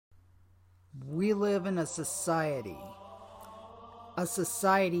We live in a society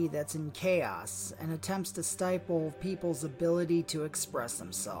that's in chaos and attempts to stifle people's ability to express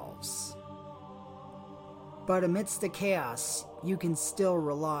themselves. But amidst the chaos, you can still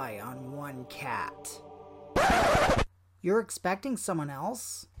rely on one cat. You're expecting someone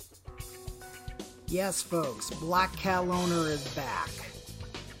else? Yes, folks, Blackcatloner is back.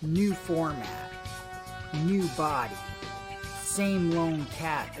 New format, new body, same lone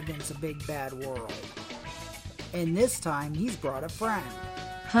cat against a big bad world. And this time, he's brought a friend.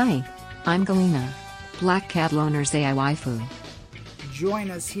 Hi, I'm Galena, Blackcatloner's AI waifu.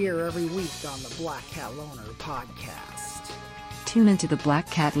 Join us here every week on the Blackcatloner podcast. Tune into the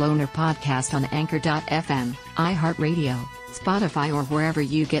Blackcatloner podcast on Anchor.fm, iHeartRadio, Spotify, or wherever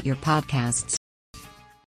you get your podcasts.